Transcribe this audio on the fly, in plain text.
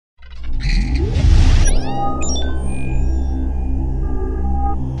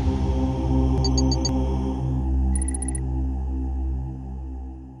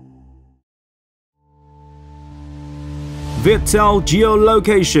Viettel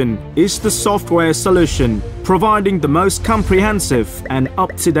Geolocation is the software solution providing the most comprehensive and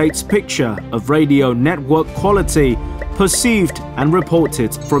up-to-date picture of radio network quality perceived and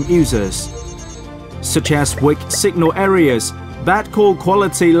reported from users, such as weak signal areas, bad call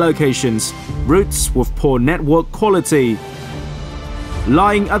quality locations, routes with poor network quality.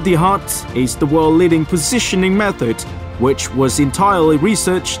 Lying at the heart is the world-leading positioning method, which was entirely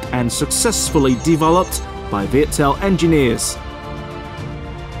researched and successfully developed by Viettel engineers.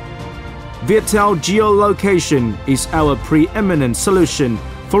 Viettel Geolocation is our preeminent solution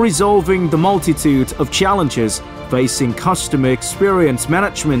for resolving the multitude of challenges facing customer experience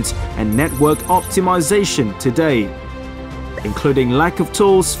management and network optimization today, including lack of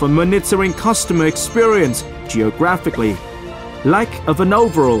tools for monitoring customer experience geographically, lack of an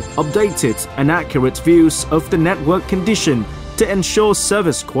overall updated and accurate views of the network condition to ensure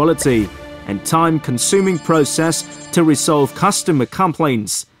service quality, and time-consuming process to resolve customer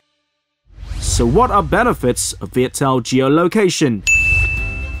complaints. So what are benefits of Viettel Geolocation?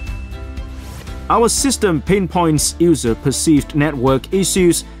 Our system pinpoints user-perceived network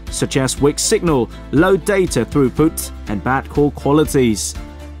issues such as weak signal, low data throughput, and bad call qualities.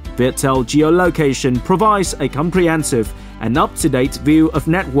 Viettel Geolocation provides a comprehensive and up-to-date view of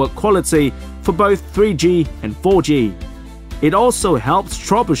network quality for both 3G and 4G. It also helps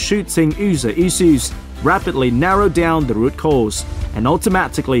troubleshooting user issues, rapidly narrow down the root cause, and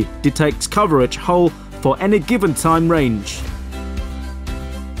automatically detects coverage hole for any given time range.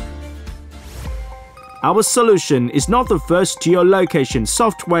 Our solution is not the first geolocation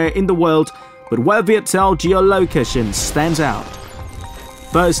software in the world, but where Viettel Geolocation stands out.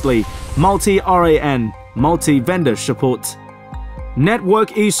 Firstly, multi-RAN, multi-vendor support.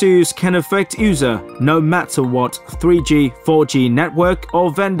 Network issues can affect user no matter what 3G, 4G network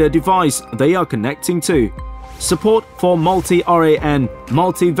or vendor device they are connecting to. Support for multi-RAN,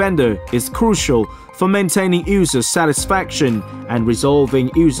 multi-vendor is crucial for maintaining user satisfaction and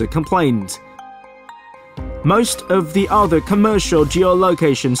resolving user complaints. Most of the other commercial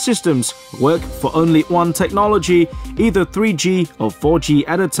geolocation systems work for only one technology, either 3G or 4G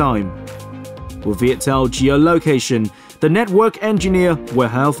at a time. With Viettel Geolocation, the network engineer will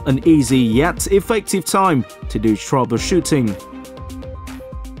have an easy yet effective time to do troubleshooting.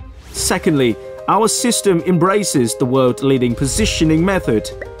 Secondly, our system embraces the world-leading positioning method.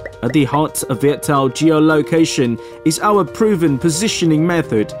 At the heart of Viettel Geolocation is our proven positioning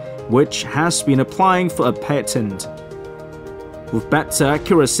method, which has been applying for a patent. With better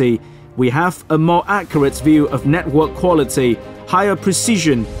accuracy, we have a more accurate view of network quality, higher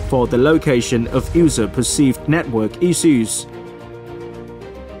precision for the location of user-perceived network issues.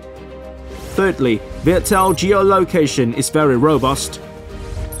 Thirdly, Viettel Geolocation is very robust,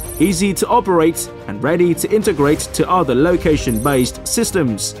 easy to operate, and ready to integrate to other location-based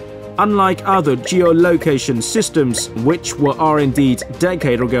systems. Unlike other geolocation systems which were R&D'd a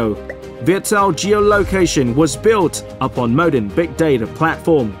decade ago, Viettel Geolocation was built upon modern big data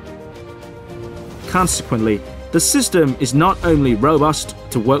platform. Consequently, the system is not only robust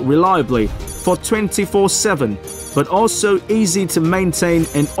to work reliably for 24/7, but also easy to maintain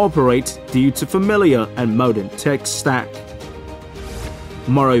and operate due to familiar and modern tech stack.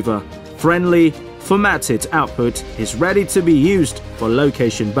 Moreover, friendly, formatted output is ready to be used for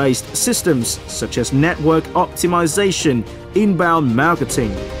location-based systems such as network optimization, inbound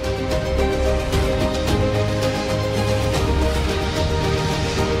marketing,